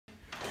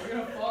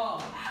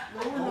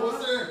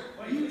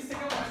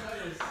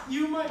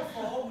You might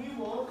fall, we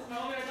won't. No,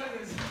 I got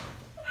this.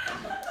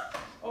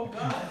 Oh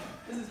god,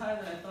 this is higher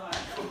than I thought.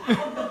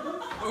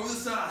 Over the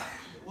side.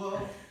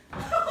 Whoa.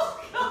 Oh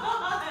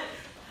god!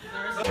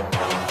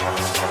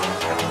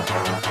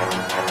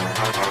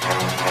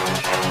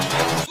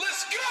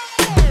 Let's go!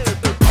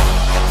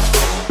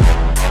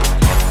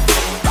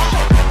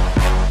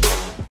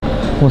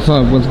 What's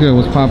up? What's good?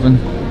 What's poppin'?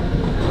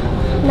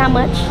 Not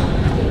much.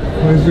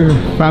 Where's your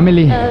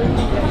family?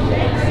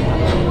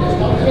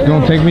 You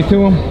gonna take me to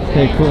them?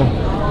 Okay, cool.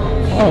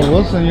 Oh,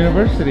 Wilson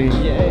University.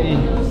 Yay.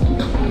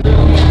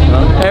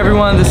 Hey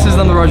everyone, this is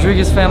the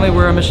Rodriguez family.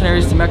 We're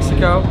missionaries to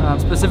Mexico,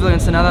 specifically in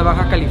Ensenada,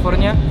 Baja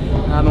California.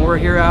 And we're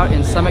here out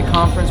in Summit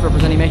Conference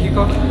representing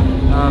Mexico.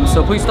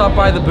 So please stop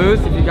by the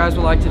booth if you guys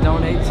would like to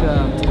donate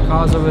to the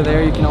cause over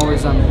there. You can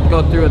always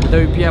go through the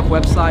WPF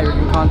website, or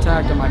you can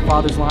contact my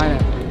father's line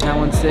at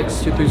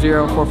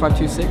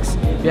 916-230-4526.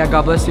 Yeah,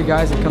 God bless you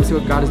guys, and come see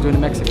what God is doing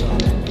in Mexico.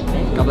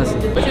 God bless you.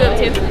 What you up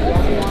to?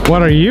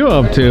 What are you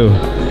up to?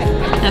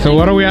 Nothing. So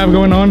what do we have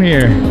going on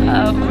here?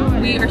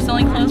 We are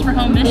selling clothes for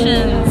home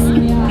missions.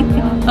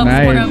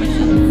 Nice. For home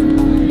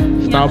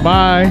missions. Stop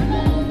by.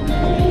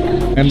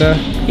 And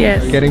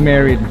yes. Getting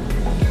married.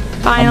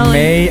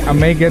 Finally. I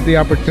may get the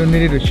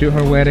opportunity to shoot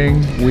her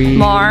wedding. We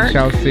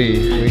shall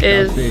see.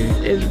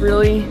 Is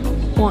really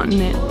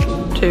wanting it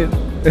too.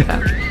 So.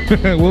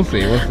 We'll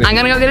see. I'm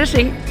gonna go get a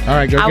seat. All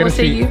right, go get a seat. I will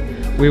see you.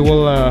 We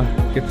will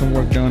get some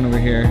work done over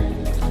here.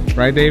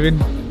 Right, David?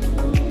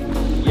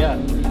 Yeah.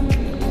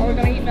 Are we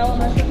gonna eat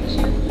melon at the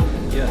shoot?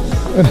 Yes.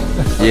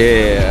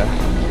 Yeah.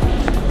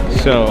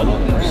 So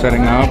we're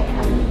setting up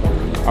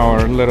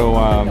our little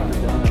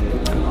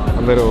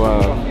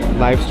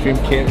live stream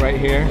kit right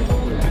here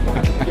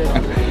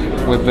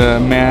with the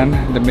man,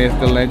 the myth,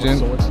 the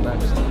legend,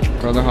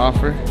 Brother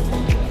Hoffer.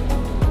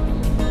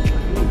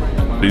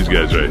 These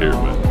guys right here,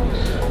 man.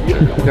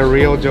 The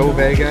real Joe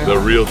Vega. The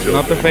real Joe.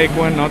 Not the fake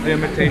one, not the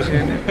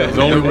imitation. There's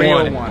only the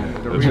real one. The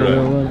That's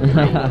real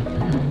right.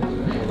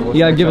 one. You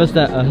gotta give us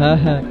that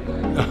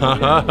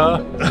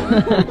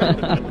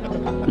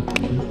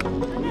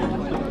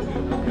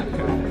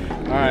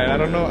Alright, I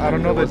don't know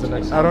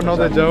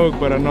the joke,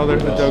 but I know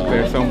there's a joke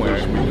there somewhere.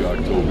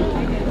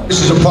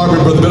 This is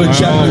apartment, Brother Billy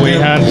Chapman. We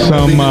had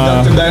some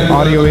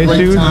audio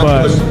issues,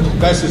 but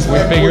we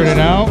figured it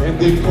out. And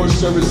the course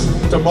service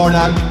tomorrow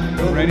night.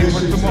 Ready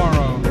for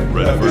tomorrow.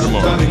 Ready for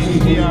tomorrow. That's right.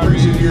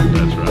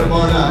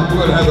 Tomorrow night, we're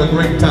gonna have a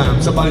great time.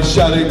 Somebody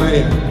shout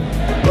amen.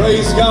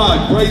 Praise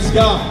God, praise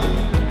God.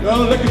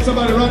 Well, look at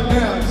somebody right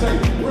now and say,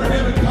 we're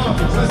having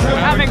conference. Let's have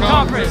having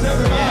conference.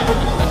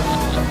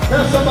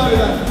 Tell somebody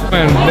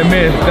that. The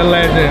myth, the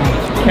legend,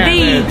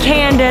 The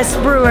Candace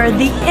Brewer,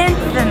 the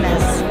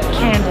infamous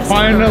Candace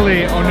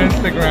finally on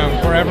Instagram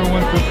for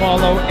everyone to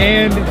follow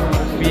and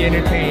be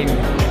entertained.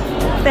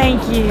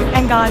 Thank you,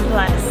 and God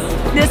bless.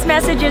 This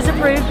message is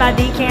approved by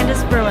the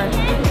Candace Brewer.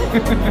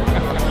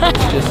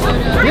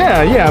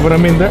 Yeah, but I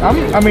mean,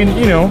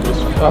 you know,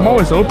 I'm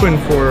always open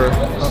for.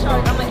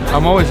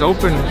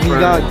 You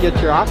gotta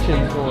get your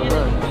options for it.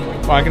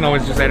 Well, I can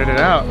always just edit it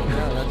out.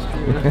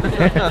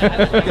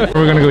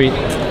 We're gonna go eat.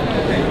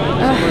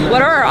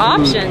 What are our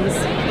options?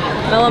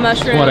 Mellow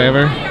mushroom.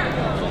 Whatever.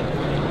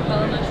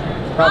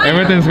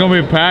 Everything's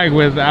gonna be packed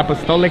with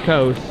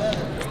Apostolicos.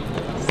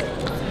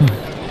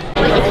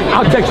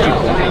 I'll text you.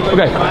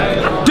 Okay.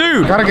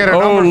 Dude! Gotta get a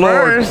number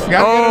first.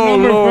 Gotta get a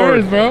number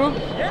first, bro.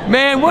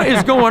 Man, what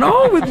is going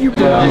on with you?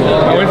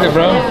 How is it,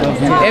 bro?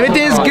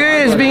 Everything's good.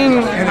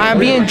 I've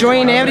been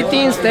enjoying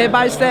everything step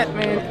by step,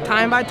 man.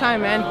 Time by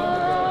time, man.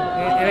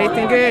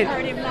 Everything good.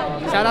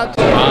 Shout out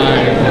to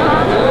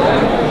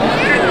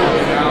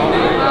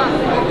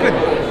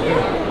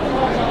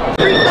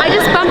I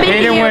just bump into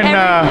hate it you when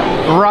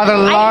rather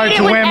large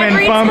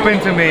women bump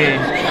into me.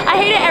 I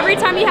hate it every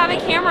time you have a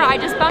camera. I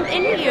just bump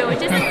into you. It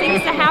just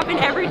seems to happen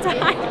every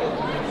time.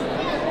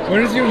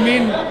 What is your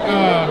mean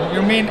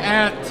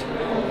aunt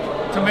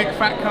to make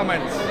fat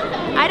comments?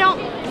 I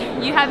don't.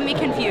 You have me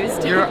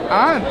confused. Your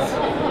aunt?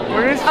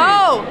 Where is she?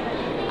 Oh,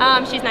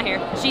 she's not here.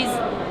 She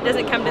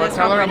doesn't come to this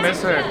Tell her I conference.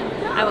 miss her.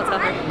 I will tell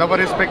her.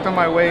 Nobody's picked on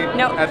my weight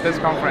at this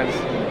conference.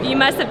 You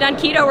must have done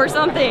keto or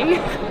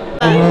something.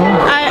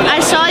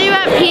 I saw you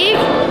at Peak,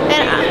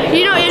 and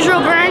you know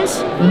Israel Burns?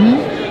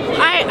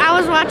 I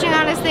was watching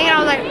on his thing, and I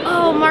was like,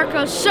 oh,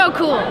 Marco's so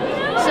cool.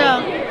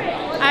 So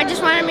I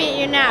just want to meet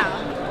you now.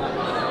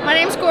 My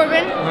name's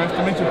Corbin. Nice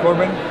to meet you,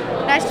 Corbin.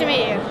 Nice to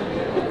meet you.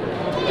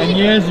 And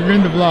yes, you're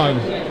in the vlog.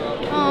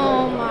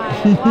 Oh my.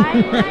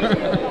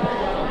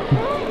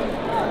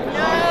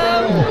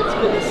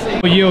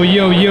 Yo.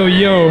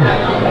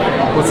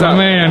 What's up,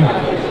 man?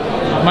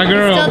 My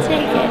girl. Still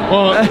take it.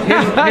 Well,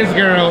 his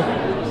girl.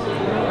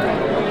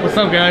 What's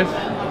up, guys?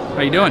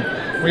 How you doing?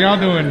 What y'all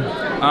doing?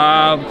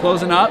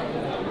 Closing up.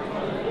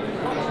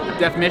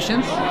 Deaf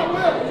Missions.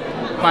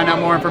 Find out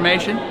more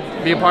information.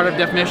 Be a part of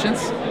Deaf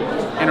Missions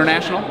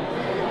International.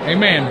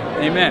 Amen.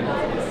 Amen.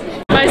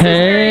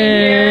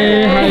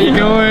 Hey, how you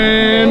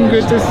doing?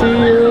 Good to see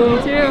you. You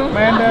too.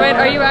 Amanda. Wait,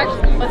 are you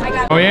actually?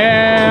 Oh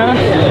yeah.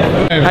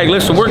 Hey,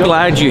 listen, we're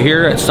glad you're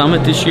here at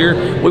Summit this year.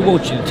 We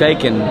want you to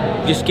take and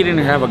just get in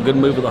there and have a good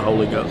move of the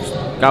Holy Ghost.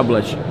 God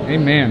bless you.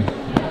 Amen.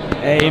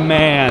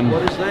 Amen.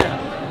 What is that?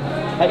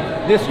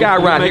 Hey, this guy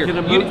right here.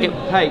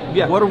 Hey,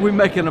 yeah. What are we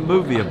making a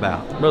movie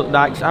about? Brother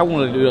Dykes, I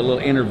want to do a little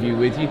interview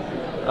with you.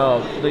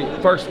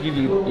 First, give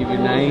you your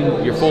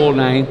name, your full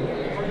name.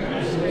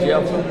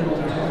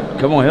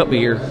 Come on, help me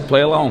here. Play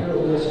along.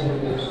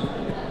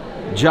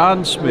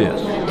 John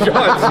Smith.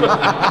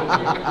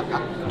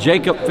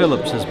 Jacob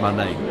Phillips is my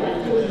name.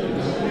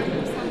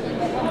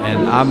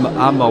 And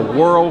I'm a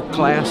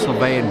world-class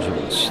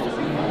evangelist.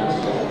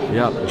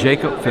 Yep,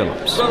 Jacob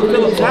Phillips.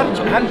 Phillips, how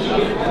did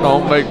you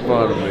Don't make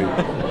fun of me.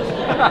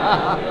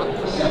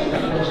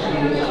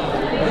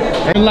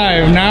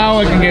 Live now,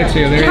 I can get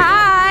you there.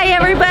 Hi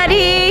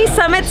everybody,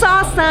 Summit's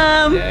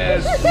awesome.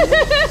 Yes.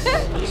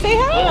 Say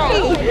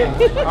hi. Yeah,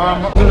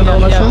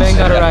 Ben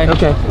got it right.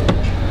 Okay.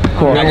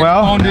 Cool.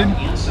 Well,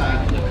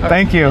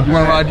 thank you. You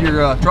want to ride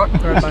your truck?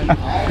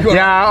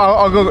 Yeah,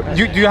 I'll go.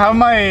 Do you have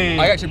my?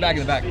 I got your bag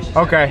in the back.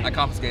 Okay. I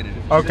confiscated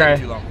it. Okay.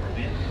 Too long.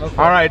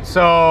 All right.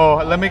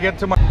 So let me get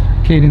to my.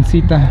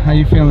 Cadencita, how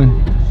you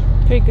feeling?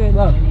 Pretty good.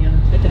 Yeah.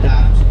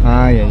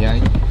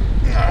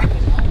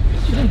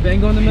 Shouldn't Ben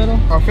go in the middle?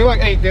 I feel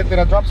like, hey, did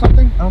I drop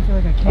something? I don't feel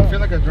like I can. I feel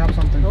like I dropped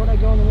something. How would I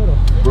go in the middle?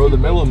 Bro, the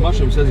Mellow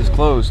Mushroom says it's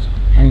closed.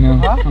 I know.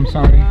 I'm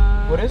sorry.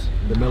 What is?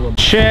 The Mellow.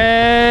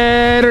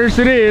 Cheddars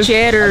it is.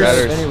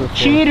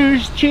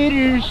 Cheddars.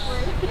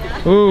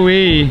 Ooh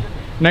wee.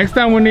 Next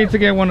time we need to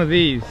get one of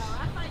these.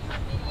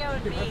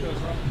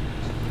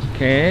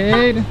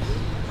 Okay.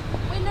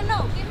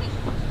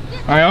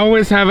 I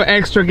always have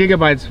extra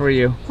gigabytes for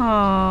you.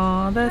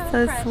 Aw, that's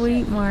so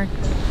sweet, Mark.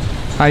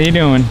 How you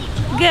doing?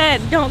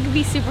 Good. Don't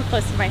be super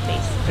close to my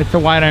face. It's a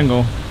wide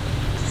angle.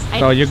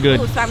 So you're good.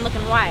 Oh, so I'm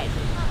looking wide.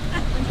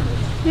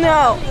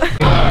 No.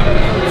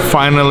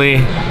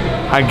 Finally,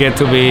 I get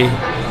to be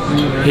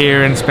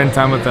here and spend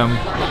time with them.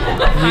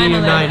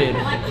 Reunited.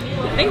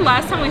 I think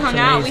last time we hung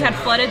out, we had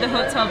flooded the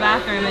hotel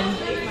bathroom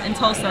in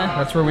Tulsa.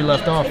 That's where we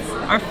left off.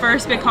 Our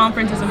first big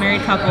conference as a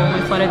married couple,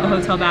 we flooded the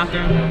hotel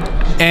bathroom.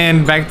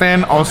 And back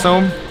then,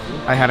 also,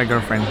 I had a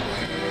girlfriend.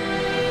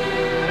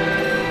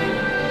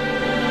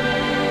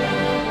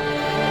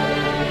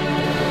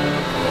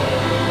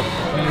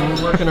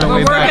 We're working our We're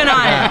way working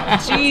back. on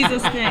it.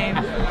 Jesus' name.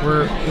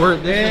 We're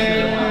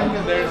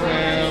Then there's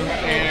him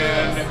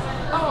and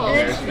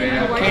there's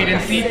him.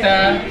 Cadencita.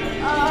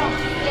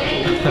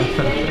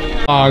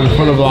 Vlog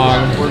for the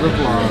vlog. For the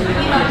vlog.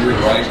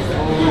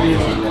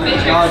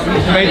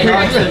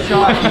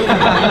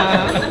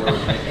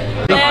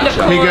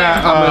 He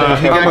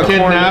got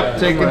kidnapped,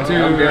 taken to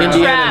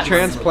Indiana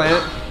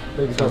transplant.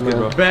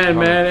 Ben,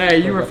 man, hey,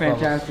 you were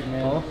fantastic,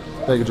 man.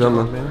 Thank you,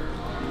 gentlemen.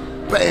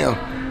 Bam!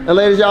 And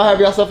ladies, y'all have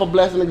yourself a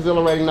blessed and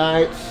exhilarating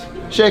night.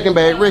 Shake and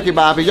bake, Ricky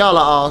Bobby, y'all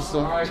are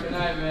awesome. All right, good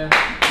night, man.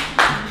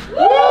 Woo!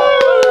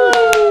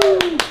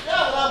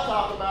 Y'all love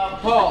talking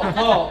about. Paul.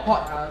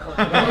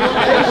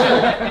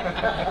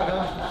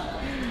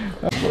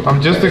 I'm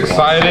just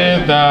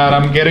excited that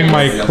I'm getting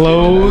my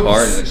clothes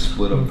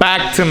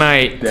back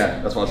tonight. Yeah,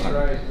 that's what's up.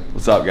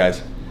 What's up,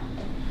 guys?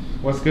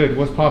 What's good?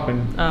 What's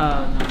popping?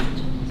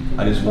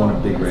 I just won a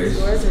big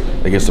race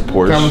against the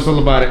Porsche. Tell us all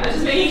about it.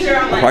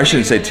 I probably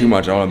shouldn't say too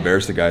much. I don't want to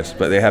embarrass the guys,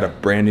 but they had a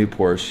brand new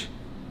Porsche,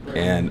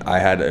 and I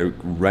had a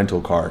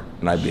rental car,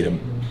 and I beat them.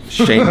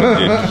 Shameful,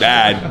 dude.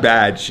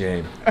 Bad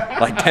shame.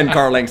 Like 10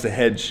 car lengths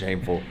ahead,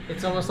 shameful.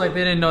 It's almost like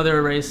they didn't know they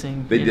were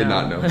racing. They did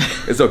not know.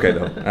 It's okay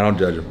though. I don't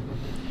judge them.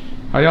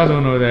 How y'all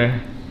doing over there?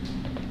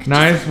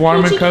 Nice,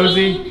 warm and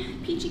cozy.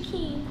 Peachy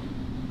keen.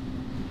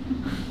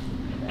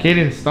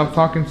 Kaden, stop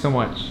talking so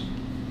much.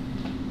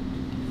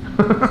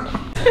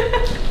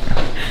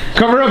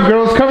 Cover up,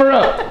 girls, cover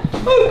up.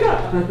 Oh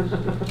God.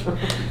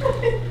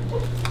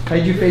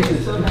 How'd you face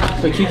this?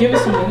 Wait, can you give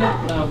us a minute?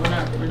 No,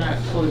 we're not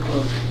fully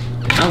closed.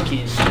 I'm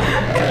kidding.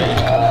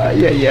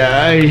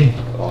 Yeah.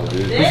 Oh,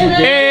 dude. Hey,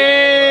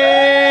 David.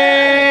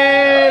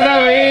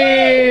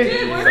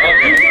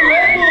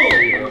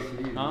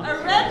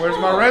 Where's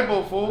my Red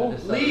Bull, fool?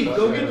 Leave,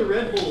 go get the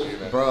Red Bull.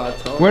 Bro, I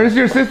told Where's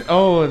your sister?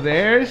 Oh,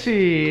 there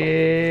she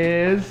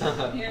is.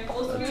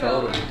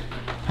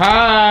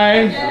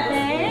 Hi.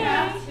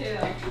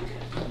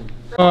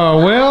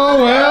 Oh,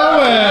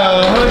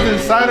 well. Who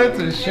decided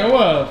to show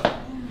up?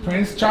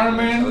 Prince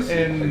Charming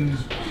and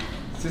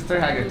Sister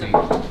Haggerty.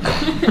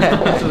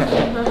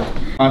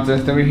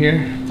 Contest over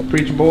here.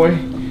 Preach boy.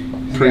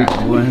 Preach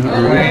boy.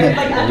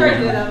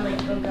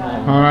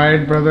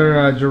 Alright,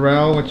 brother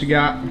Jarrell, what you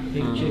got?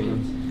 Pink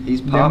chickens.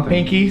 He's Them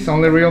popping. pinkies,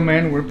 only real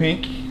men, we're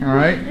pink.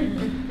 Alright.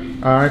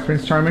 Alright,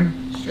 Prince Charming.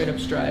 Straight up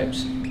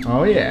stripes.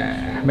 Oh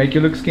yeah. Make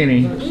you look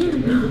skinny.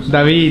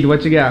 David,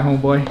 what you got,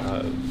 homeboy?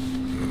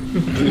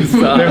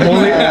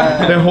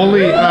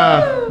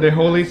 They're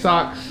holy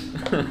socks.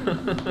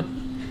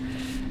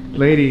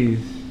 Ladies.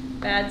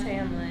 Bad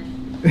Tamlin.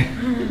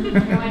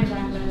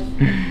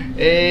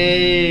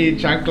 Hey,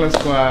 Chancla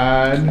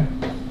Squad.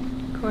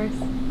 Of course.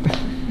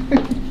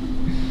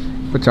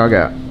 What y'all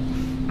got?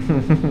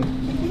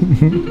 I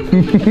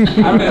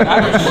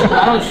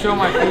don't show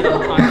my feet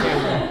on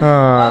camera.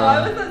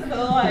 I was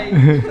so like.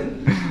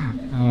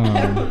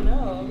 I don't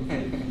know.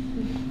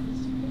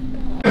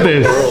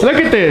 Look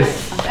at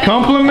this.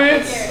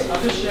 Compliments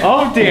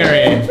of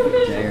Darren.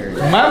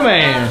 My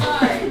man.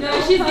 No,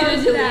 she's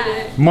gonna do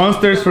that.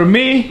 Monsters for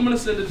me.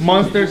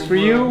 Monsters for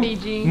you.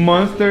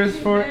 Monsters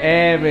for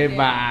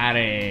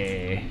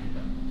everybody.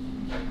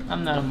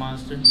 I'm not a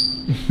monster.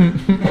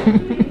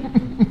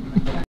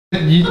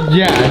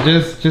 Yeah,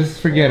 just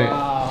forget it.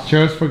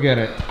 Just forget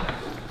it.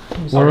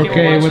 We're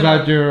okay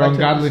without your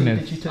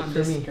ungodliness.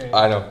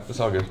 I know, it's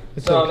all good.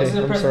 So this is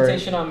a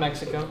presentation on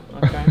Mexico.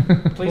 Okay.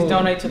 Please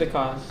donate to the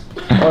cause.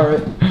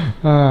 Alright.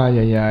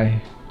 Yeah.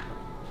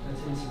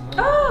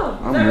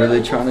 I'm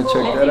really trying to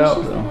check that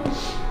out though.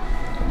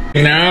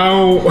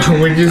 Now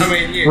we just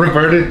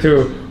reverted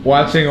to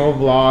watching old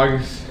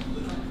vlogs.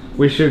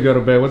 We should go to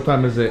bed. What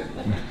time is it?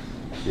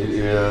 It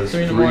is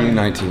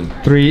 3:19.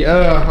 3.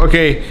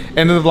 Okay.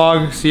 End of the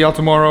vlog. See y'all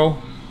tomorrow.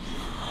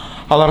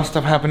 A lot of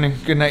stuff happening.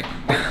 Good night.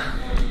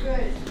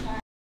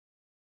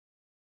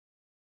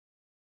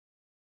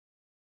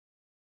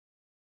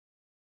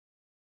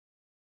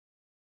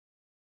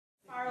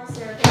 I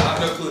have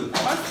no clue.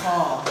 My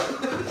fall.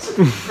 This is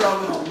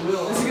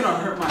gonna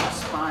hurt my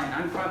spine.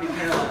 I'm probably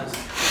paralyzed.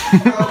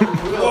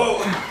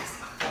 Whoa.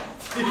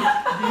 Do you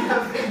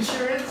have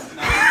insurance?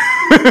 No.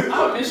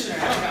 I'm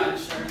missionary. I don't got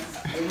insurance.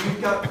 And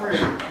you've got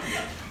prayer.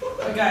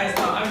 But guys,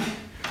 no,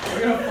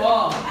 we're gonna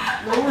fall.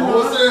 No, we're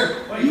not. Sir.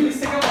 Wait, you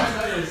stick up my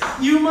brothers.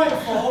 You might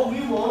fall.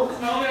 We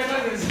won't. No, my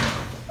brothers.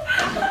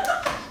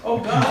 Oh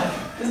God,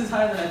 this is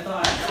higher than I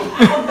thought.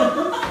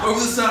 Over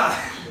the side.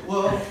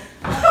 Whoa.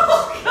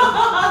 Oh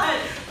God!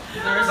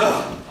 There's a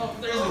God.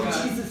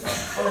 Jesus.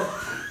 Oh.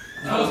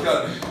 No, it's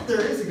God.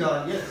 There is a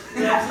God, yes.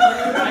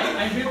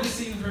 I hear the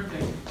scene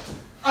perfect.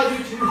 I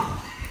do too.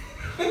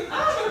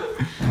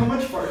 How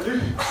much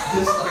farther?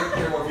 Just like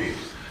 10 more feet.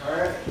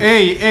 Alright.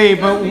 Hey,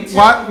 but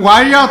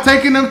why are y'all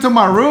taking them to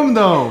my room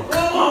though?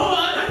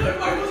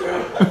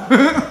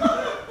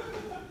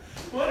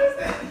 What is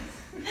that?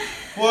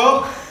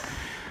 Well,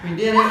 we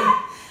did it.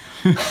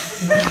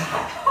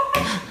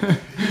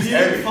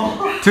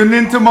 Tune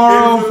in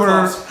tomorrow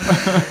for.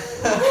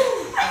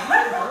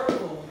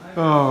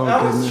 Oh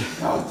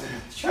goodness. I was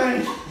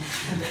trying.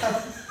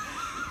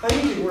 I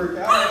need to work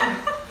out.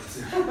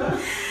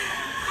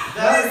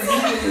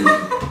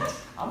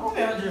 I'm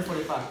only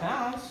 145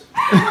 pounds.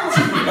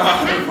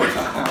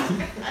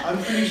 I'm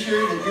pretty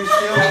sure that your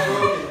scale